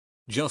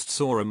Just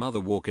saw a mother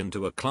walk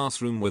into a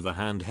classroom with a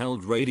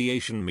handheld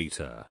radiation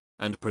meter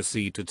and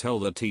proceed to tell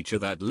the teacher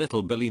that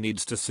little Billy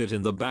needs to sit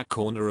in the back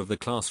corner of the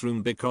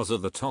classroom because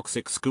of the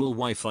toxic school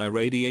Wi-Fi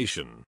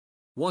radiation.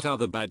 What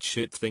other bad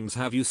shit things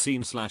have you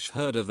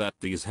seen/heard of that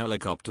these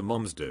helicopter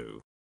moms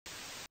do?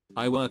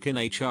 I work in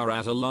HR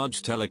at a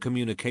large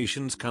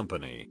telecommunications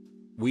company.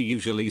 We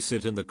usually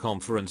sit in the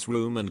conference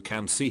room and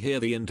can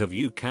hear the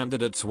interview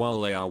candidates while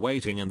they are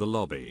waiting in the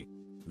lobby.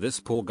 This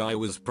poor guy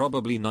was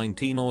probably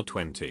 19 or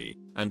 20,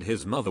 and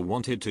his mother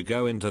wanted to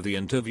go into the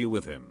interview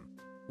with him.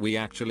 We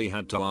actually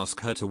had to ask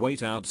her to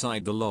wait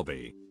outside the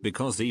lobby,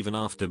 because even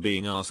after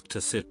being asked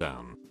to sit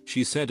down,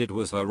 she said it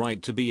was her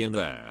right to be in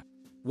there.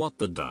 What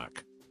the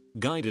duck?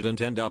 Guy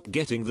didn't end up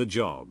getting the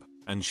job,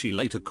 and she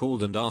later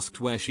called and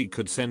asked where she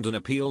could send an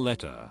appeal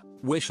letter.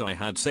 Wish I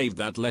had saved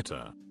that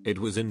letter, it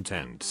was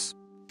intense.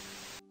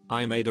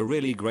 I made a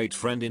really great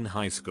friend in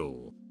high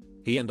school.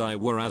 He and I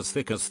were as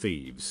thick as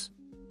thieves.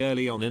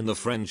 Early on in the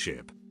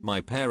friendship, my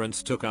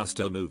parents took us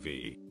to a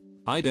movie.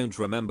 I don't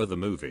remember the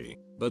movie,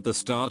 but the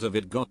start of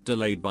it got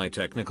delayed by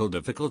technical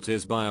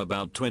difficulties by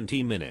about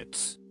 20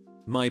 minutes.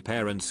 My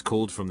parents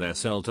called from their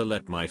cell to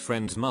let my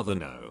friend's mother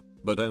know,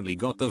 but only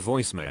got the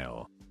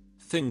voicemail.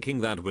 Thinking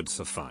that would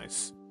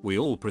suffice, we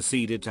all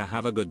proceeded to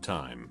have a good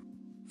time.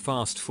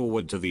 Fast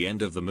forward to the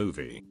end of the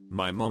movie,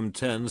 my mom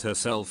turns her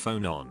cell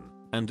phone on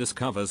and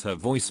discovers her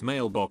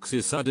voicemail box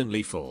is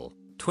suddenly full.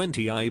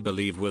 20 I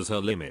believe was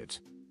her limit.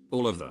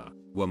 All of them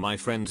were my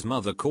friend's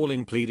mother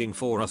calling pleading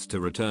for us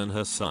to return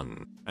her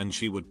son, and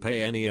she would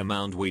pay any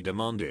amount we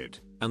demanded,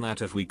 and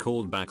that if we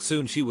called back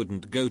soon she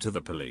wouldn't go to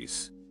the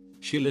police.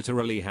 She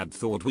literally had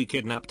thought we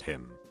kidnapped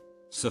him.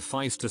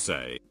 Suffice to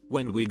say,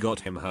 when we got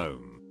him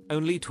home,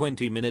 only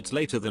 20 minutes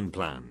later than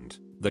planned,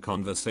 the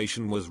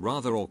conversation was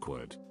rather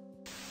awkward.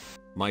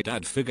 My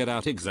dad figured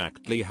out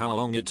exactly how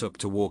long it took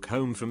to walk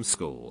home from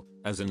school,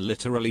 as in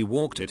literally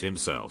walked it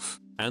himself,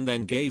 and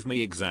then gave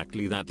me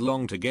exactly that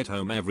long to get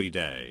home every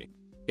day.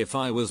 If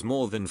I was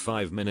more than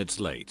 5 minutes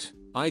late,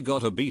 I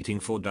got a beating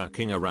for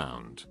ducking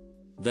around.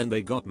 Then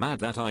they got mad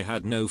that I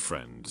had no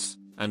friends,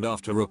 and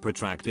after a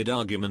protracted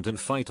argument and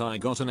fight I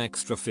got an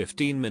extra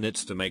 15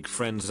 minutes to make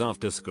friends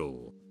after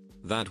school.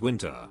 That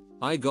winter,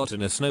 I got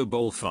in a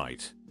snowball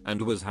fight, and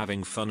was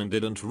having fun and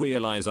didn't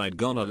realize I'd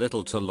gone a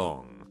little too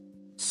long.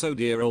 So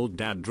dear old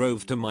dad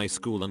drove to my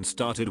school and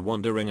started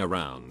wandering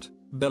around,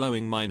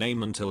 bellowing my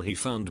name until he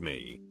found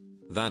me.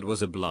 That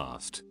was a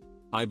blast.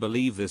 I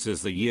believe this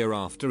is the year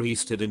after he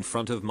stood in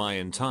front of my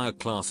entire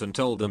class and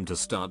told them to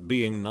start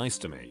being nice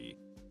to me.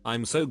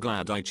 I'm so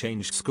glad I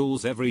changed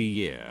schools every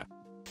year.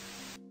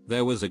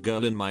 There was a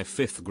girl in my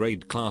 5th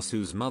grade class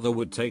whose mother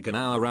would take an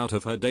hour out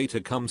of her day to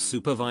come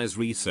supervise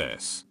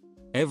recess.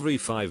 Every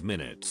 5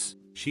 minutes,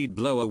 she'd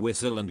blow a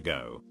whistle and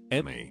go,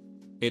 "Emmy,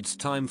 it's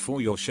time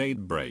for your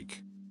shade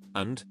break."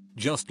 And,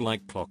 just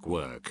like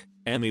clockwork,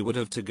 Emmy would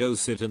have to go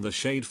sit in the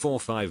shade for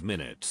 5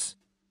 minutes.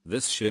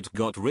 This shit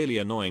got really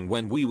annoying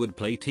when we would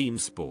play team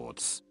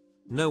sports.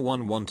 No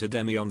one wanted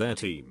Emmy on their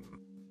team.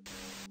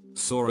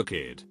 Saw a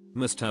kid,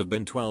 must have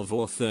been 12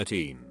 or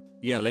 13,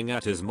 yelling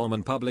at his mom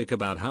in public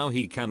about how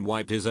he can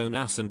wipe his own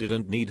ass and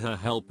didn't need her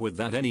help with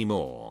that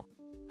anymore.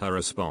 Her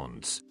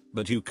response,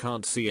 "But you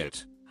can't see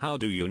it, how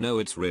do you know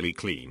it's really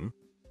clean?"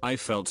 I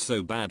felt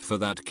so bad for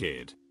that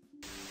kid.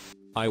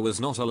 I was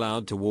not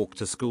allowed to walk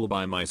to school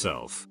by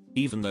myself,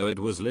 even though it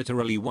was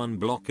literally 1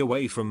 block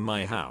away from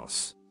my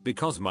house,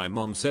 because my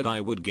mom said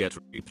I would get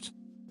raped.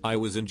 I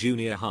was in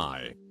junior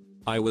high.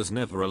 I was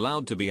never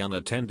allowed to be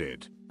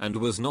unattended, and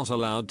was not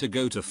allowed to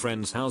go to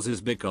friends'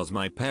 houses because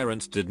my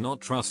parents did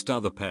not trust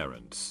other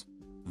parents.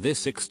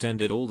 This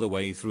extended all the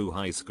way through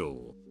high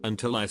school,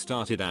 until I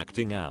started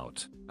acting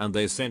out, and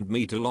they sent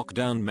me to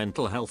lockdown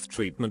mental health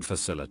treatment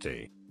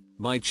facility.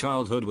 My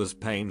childhood was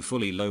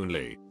painfully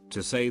lonely,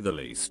 to say the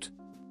least.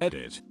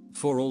 Edit.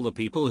 For all the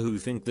people who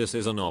think this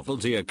is a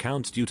novelty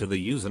account due to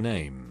the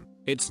username,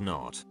 it's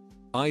not.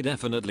 I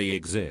definitely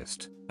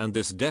exist, and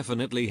this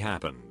definitely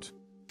happened.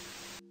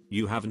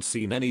 You haven't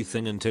seen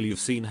anything until you've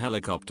seen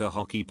helicopter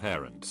hockey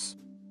parents.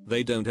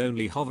 They don't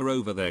only hover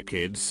over their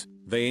kids,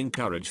 they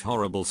encourage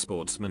horrible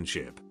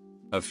sportsmanship.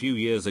 A few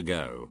years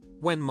ago,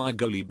 when my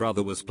goalie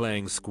brother was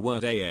playing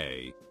squirt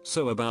AA,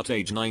 so about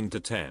age 9 to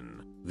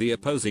 10, the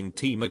opposing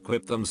team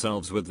equipped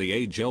themselves with the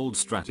age-old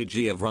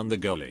strategy of run the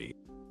goalie.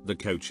 The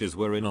coaches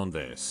were in on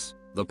this.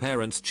 The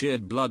parents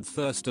cheered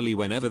bloodthirstily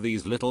whenever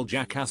these little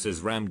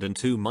jackasses rammed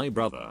into my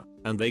brother,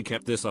 and they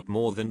kept this up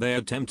more than they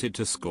attempted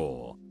to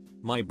score.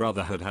 My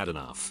brother had had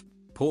enough.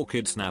 Poor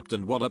kid snapped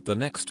and walloped the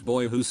next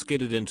boy who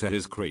skidded into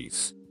his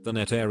crease, the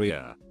net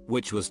area,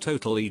 which was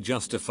totally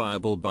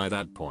justifiable by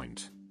that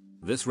point.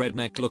 This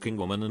redneck looking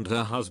woman and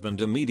her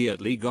husband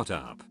immediately got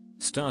up,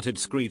 started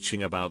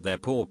screeching about their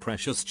poor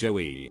precious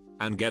Joey,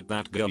 and get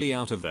that goalie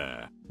out of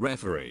there,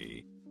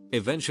 referee.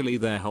 Eventually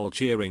their whole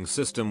cheering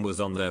system was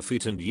on their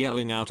feet and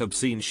yelling out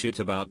obscene shit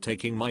about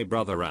taking my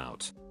brother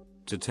out.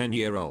 To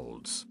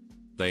 10-year-olds.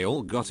 They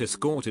all got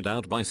escorted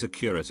out by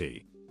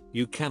security.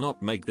 You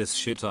cannot make this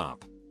shit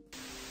up.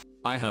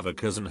 I have a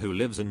cousin who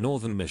lives in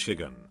northern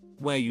Michigan.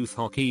 where youth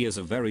hockey is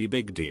a very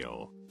big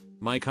deal.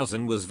 My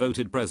cousin was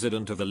voted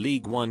president of the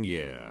league one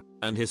year,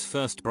 and his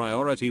first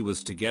priority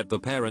was to get the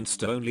parents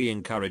to only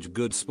encourage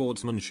good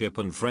sportsmanship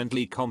and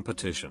friendly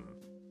competition.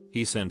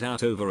 He sent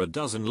out over a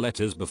dozen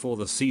letters before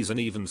the season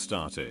even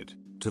started,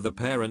 to the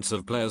parents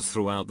of players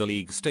throughout the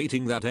league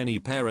stating that any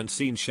parent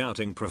seen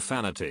shouting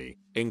profanity,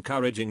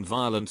 encouraging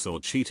violence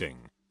or cheating,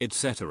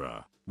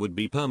 etc., would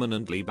be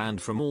permanently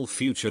banned from all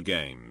future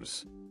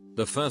games.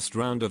 The first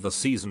round of the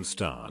season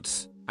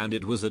starts, and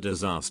it was a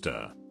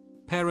disaster.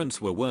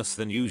 Parents were worse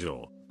than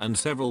usual, and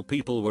several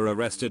people were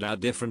arrested at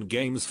different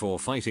games for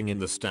fighting in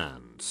the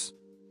stands.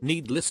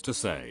 Needless to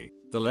say,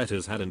 the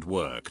letters hadn't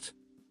worked.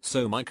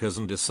 So my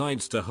cousin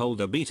decides to hold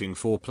a meeting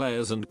for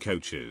players and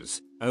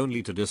coaches,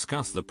 only to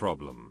discuss the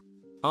problem.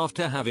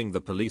 After having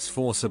the police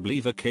forcibly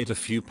vacate a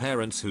few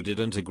parents who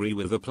didn't agree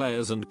with the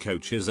players and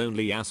coaches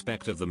only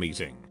aspect of the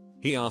meeting,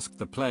 he asked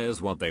the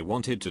players what they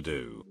wanted to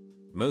do.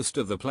 Most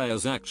of the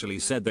players actually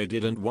said they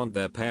didn't want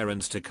their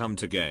parents to come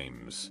to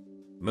games.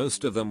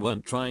 Most of them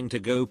weren't trying to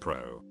go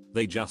pro,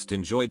 they just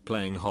enjoyed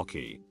playing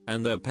hockey,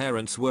 and their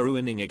parents were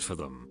ruining it for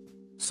them.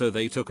 So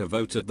they took a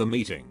vote at the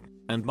meeting,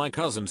 and my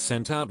cousin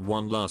sent out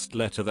one last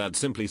letter that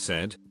simply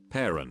said,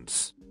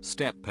 parents,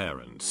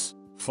 step-parents,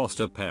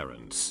 foster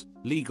parents,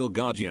 legal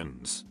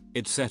guardians,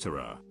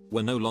 etc.,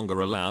 were no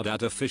longer allowed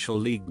at official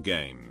league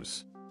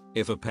games.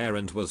 If a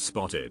parent was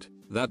spotted,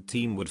 that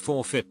team would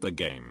forfeit the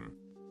game.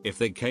 If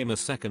they came a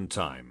second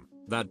time,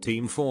 that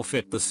team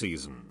forfeit the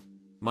season.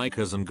 My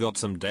cousin got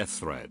some death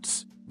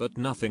threats, but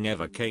nothing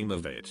ever came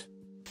of it.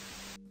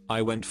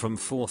 I went from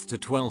 4th to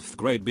 12th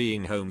grade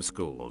being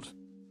homeschooled.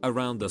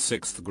 Around the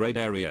 6th grade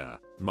area,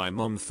 my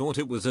mom thought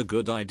it was a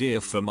good idea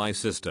for my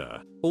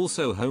sister,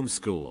 also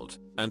homeschooled,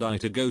 and I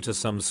to go to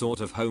some sort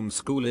of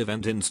homeschool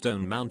event in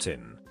Stone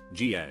Mountain,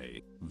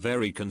 GA,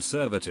 very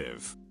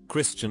conservative,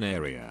 Christian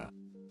area.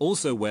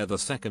 Also where the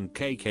second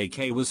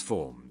KKK was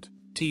formed,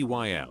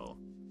 TYL.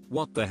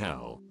 What the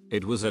hell,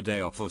 it was a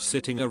day off of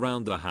sitting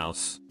around the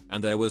house,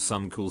 and there was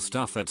some cool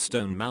stuff at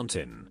Stone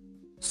Mountain.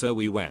 So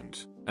we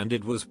went, and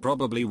it was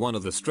probably one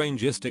of the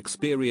strangest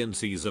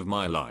experiences of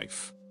my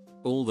life.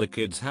 All the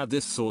kids had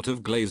this sort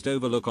of glazed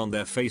over look on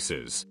their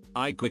faces.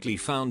 I quickly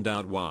found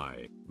out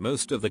why.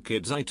 Most of the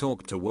kids I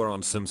talked to were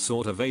on some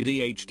sort of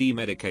ADHD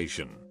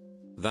medication.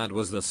 That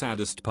was the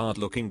saddest part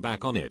looking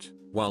back on it.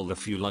 While the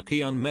few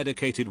lucky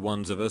unmedicated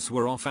ones of us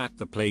were off at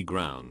the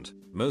playground,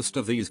 most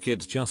of these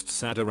kids just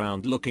sat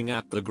around looking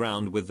at the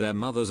ground with their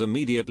mothers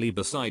immediately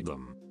beside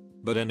them.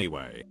 But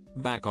anyway,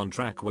 back on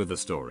track with the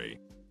story.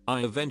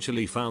 I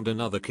eventually found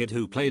another kid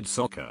who played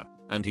soccer,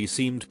 and he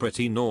seemed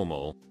pretty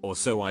normal, or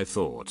so I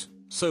thought,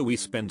 so we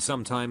spent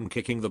some time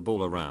kicking the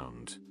ball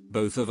around.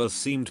 Both of us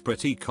seemed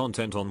pretty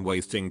content on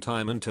wasting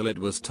time until it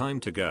was time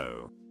to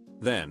go.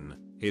 Then,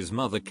 his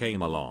mother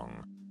came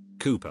along.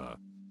 Cooper.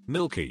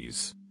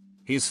 Milky's.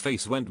 His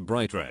face went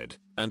bright red,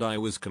 and I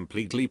was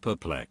completely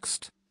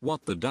perplexed.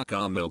 What the duck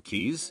are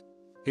Milky's?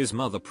 His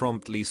mother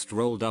promptly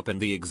strolled up in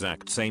the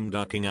exact same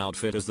ducking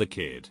outfit as the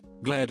kid,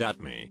 glared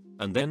at me,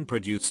 and then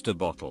produced a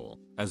bottle,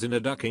 as in a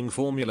ducking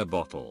formula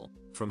bottle,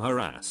 from her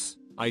ass.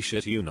 I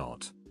shit you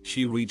not.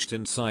 She reached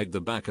inside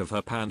the back of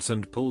her pants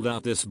and pulled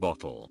out this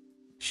bottle.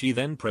 She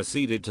then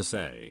proceeded to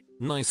say,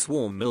 "Nice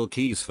warm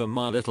Milky's for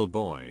my little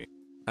boy."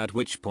 At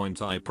which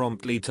point I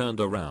promptly turned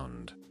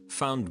around,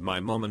 found my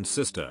mom and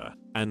sister,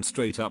 and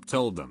straight up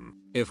told them,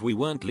 if we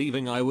weren't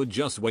leaving I would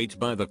just wait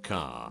by the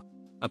car.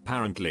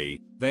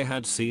 Apparently, they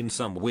had seen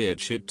some weird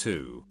shit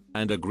too,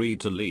 and agreed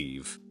to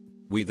leave.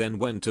 We then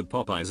went to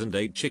Popeyes and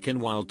ate chicken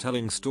while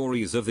telling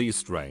stories of these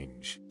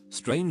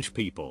strange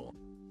people.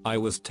 I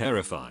was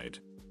terrified.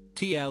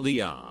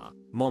 TLDR,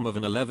 mom of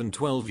an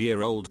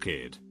 11-12-year-old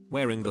kid,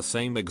 wearing the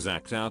same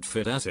exact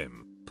outfit as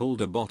him,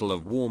 pulled a bottle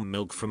of warm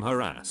milk from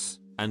her ass,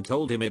 and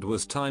told him it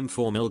was time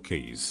for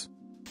Milky's.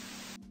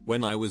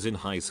 When I was in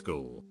high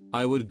school,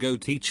 I would go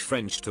teach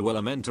French to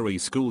elementary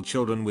school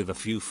children with a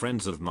few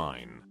friends of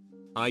mine.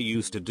 I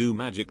used to do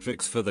magic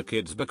tricks for the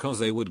kids because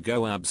they would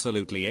go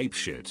absolutely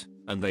apeshit,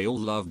 and they all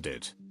loved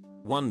it.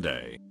 One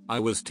day, I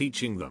was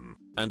teaching them,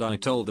 and I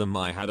told them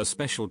I had a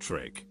special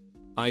trick.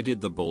 I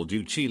did the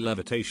Balducci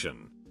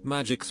levitation,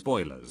 magic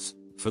spoilers,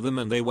 for them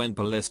and they went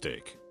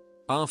ballistic.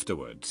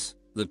 Afterwards,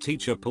 the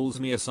teacher pulls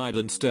me aside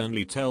and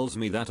sternly tells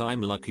me that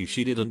I'm lucky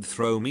she didn't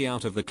throw me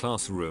out of the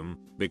classroom,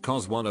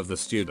 because one of the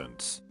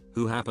students,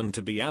 who happened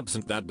to be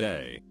absent that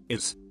day,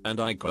 is, and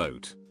I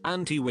quote,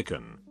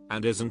 anti-Wiccan,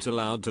 and isn't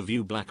allowed to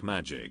view black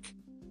magic.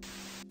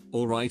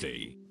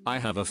 Alrighty, I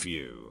have a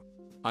few.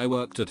 I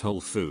worked at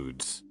Whole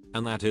Foods,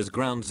 and that is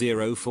ground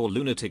zero for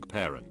lunatic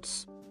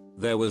parents.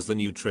 There was the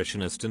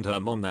nutritionist and her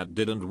mom that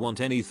didn't want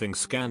anything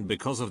scanned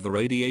because of the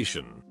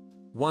radiation.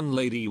 One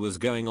lady was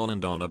going on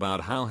and on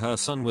about how her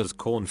son was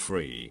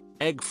corn-free,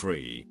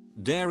 egg-free,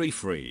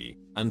 dairy-free,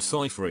 and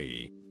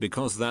soy-free,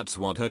 because that's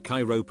what her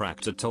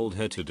chiropractor told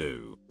her to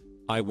do.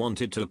 I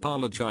wanted to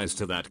apologize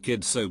to that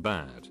kid so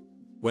bad.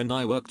 When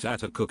I worked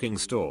at a cooking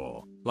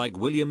store, like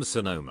Williams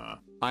Sonoma,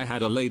 I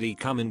had a lady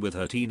come in with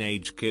her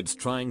teenage kids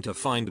trying to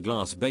find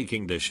glass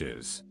baking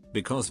dishes.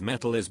 because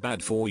metal is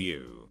bad for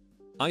you.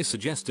 I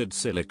suggested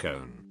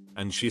silicone,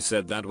 and she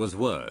said that was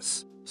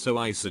worse, so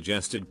I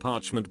suggested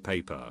parchment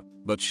paper,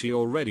 but she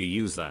already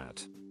used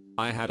that.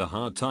 I had a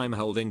hard time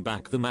holding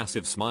back the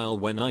massive smile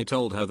when I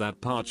told her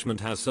that parchment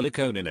has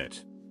silicone in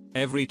it.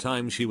 Every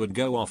time she would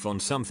go off on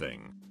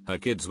something, her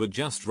kids would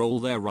just roll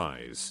their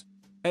eyes.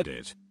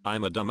 Edit,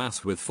 I'm a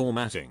dumbass with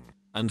formatting,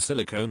 and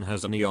silicone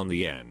has an E on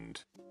the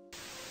end.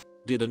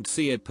 Didn't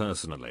see it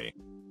personally,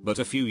 but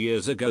a few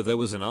years ago there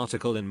was an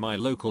article in my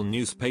local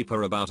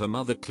newspaper about a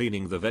mother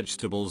cleaning the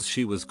vegetables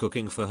she was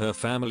cooking for her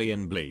family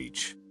in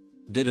bleach.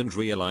 Didn't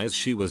realize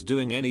she was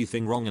doing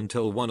anything wrong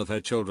until one of her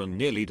children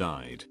nearly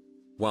died.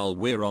 While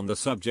we're on the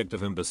subject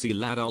of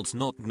imbecile adults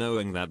not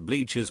knowing that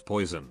bleach is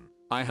poison,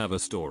 I have a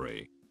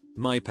story.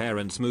 My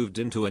parents moved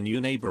into a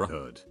new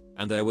neighborhood,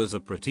 and there was a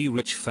pretty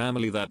rich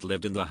family that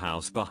lived in the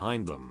house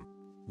behind them.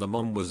 The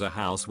mom was a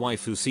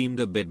housewife who seemed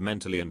a bit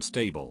mentally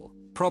unstable,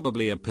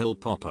 probably a pill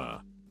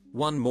popper.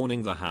 One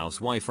morning the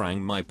housewife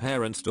rang my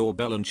parents'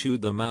 doorbell and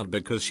chewed them out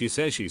because she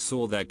says she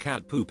saw their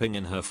cat pooping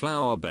in her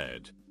flower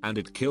bed, and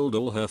it killed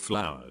all her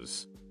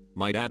flowers.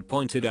 My dad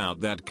pointed out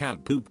that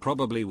cat poop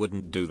probably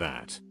wouldn't do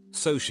that,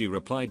 so she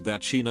replied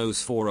that she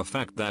knows for a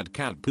fact that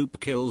cat poop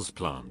kills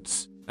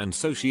plants, and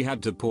so she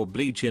had to pour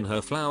bleach in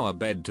her flower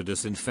bed to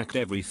disinfect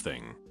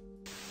everything.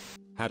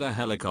 Had a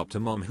helicopter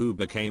mom who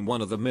became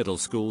one of the middle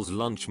school's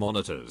lunch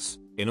monitors,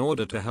 in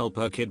order to help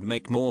her kid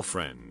make more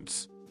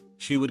friends.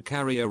 She would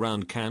carry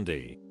around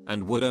candy,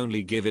 and would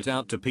only give it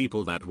out to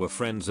people that were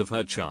friends of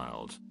her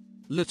child,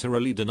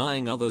 literally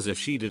denying others if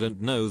she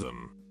didn't know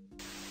them.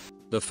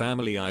 The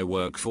family I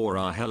work for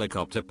are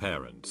helicopter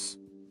parents.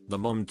 The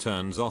mom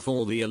turns off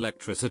all the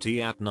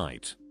electricity at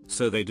night,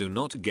 so they do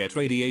not get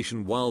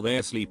radiation while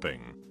they're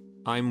sleeping.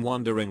 I'm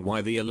wondering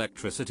why the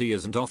electricity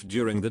isn't off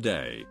during the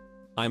day.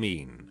 I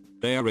mean,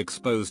 they are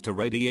exposed to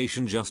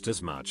radiation just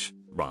as much,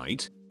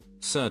 right?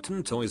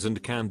 Certain toys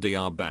and candy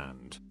are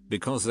banned,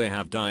 because they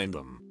have dye in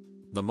them.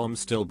 The mom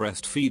still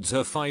breastfeeds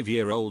her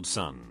 5-year-old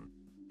son.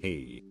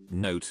 He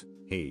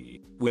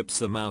whips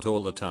them out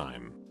all the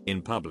time,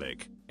 in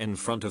public, in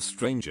front of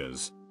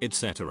strangers,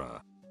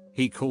 etc.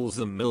 He calls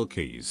them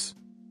milkies.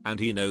 And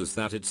he knows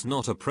that it's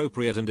not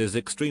appropriate and is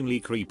extremely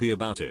creepy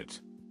about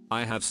it.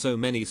 I have so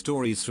many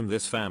stories from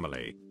this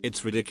family,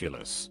 it's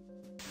ridiculous.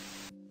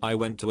 I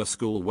went to a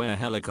school where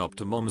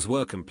helicopter moms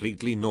were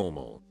completely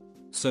normal.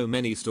 So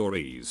many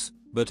stories,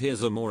 but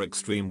here's a more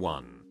extreme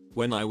one.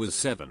 When I was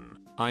 7,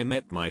 I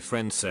met my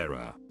friend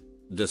Sarah.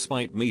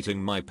 Despite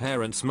meeting my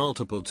parents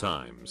multiple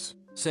times,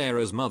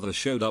 Sarah's mother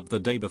showed up the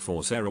day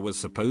before Sarah was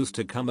supposed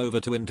to come over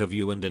to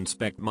interview and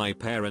inspect my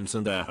parents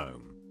and their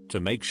home, to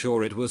make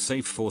sure it was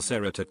safe for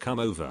Sarah to come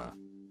over,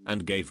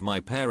 and gave my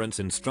parents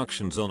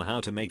instructions on how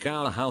to make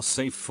our house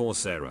safe for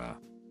Sarah.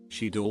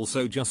 She'd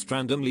also just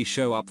randomly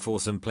show up for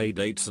some play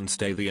dates and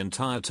stay the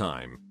entire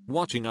time,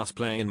 watching us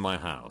play in my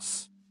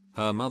house.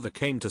 Her mother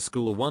came to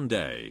school one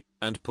day,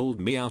 and pulled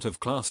me out of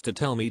class to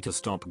tell me to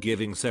stop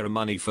giving Sarah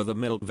money for the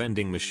milk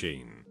vending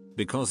machine,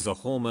 because the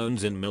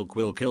hormones in milk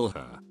will kill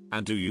her,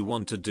 and do you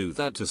want to do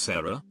that to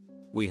Sarah?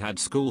 We had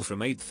school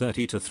from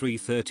 8:30 to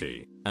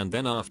 3:30, and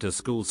then after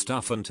school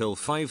stuff until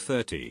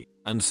 5:30,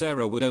 and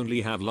Sarah would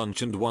only have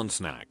lunch and one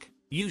snack,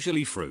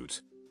 usually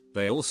fruit.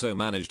 They also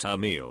managed her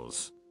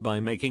meals, by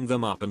making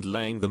them up and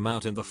laying them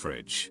out in the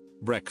fridge,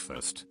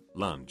 breakfast,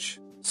 lunch,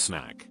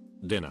 snack,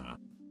 dinner.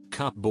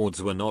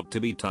 Cupboards were not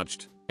to be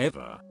touched,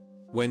 ever.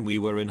 When we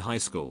were in high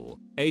school,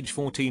 age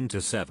 14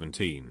 to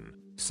 17,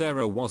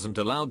 Sarah wasn't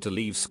allowed to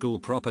leave school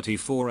property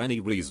for any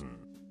reason.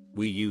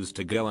 We used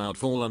to go out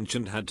for lunch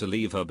and had to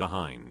leave her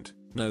behind,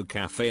 no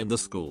cafe in the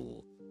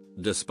school.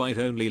 Despite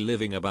only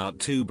living about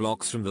 2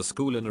 blocks from the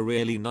school in a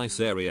really nice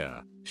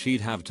area,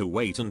 she'd have to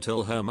wait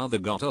until her mother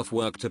got off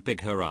work to pick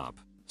her up,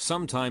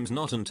 sometimes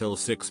not until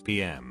 6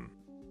 p.m.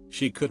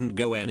 She couldn't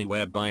go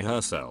anywhere by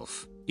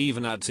herself,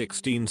 even at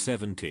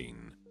 16-17.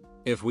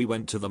 If we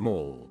went to the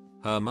mall,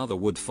 her mother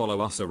would follow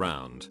us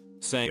around,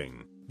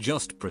 saying,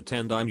 "Just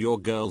pretend I'm your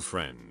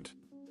girlfriend."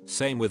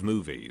 Same with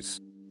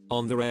movies.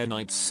 On the rare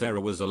nights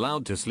Sarah was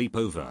allowed to sleep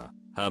over,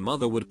 her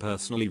mother would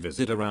personally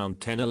visit around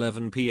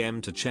 10-11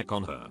 p.m. to check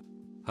on her.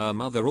 Her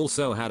mother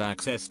also had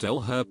access to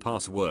all her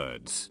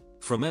passwords,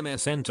 from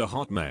MSN to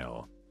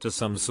Hotmail, to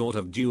some sort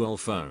of dual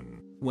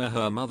phone, where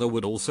her mother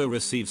would also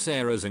receive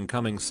Sarah's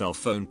incoming cell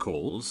phone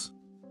calls.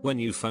 When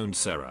you phoned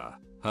Sarah,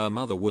 her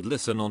mother would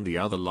listen on the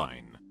other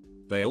line.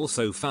 They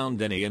also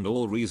found any and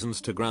all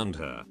reasons to ground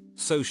her,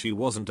 so she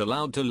wasn't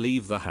allowed to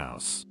leave the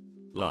house.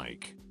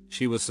 Like,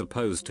 she was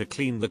supposed to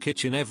clean the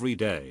kitchen every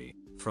day,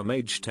 from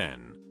age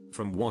 10,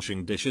 from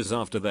washing dishes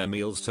after their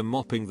meals to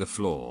mopping the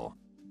floor.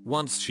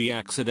 Once she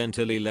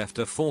accidentally left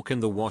a fork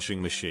in the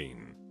washing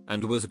machine,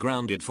 and was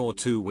grounded for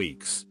 2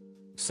 weeks.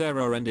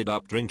 Sarah ended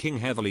up drinking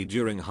heavily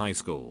during high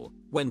school,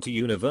 went to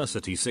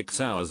university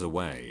 6 hours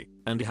away,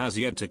 and has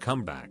yet to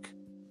come back.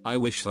 I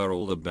wish her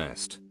all the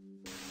best.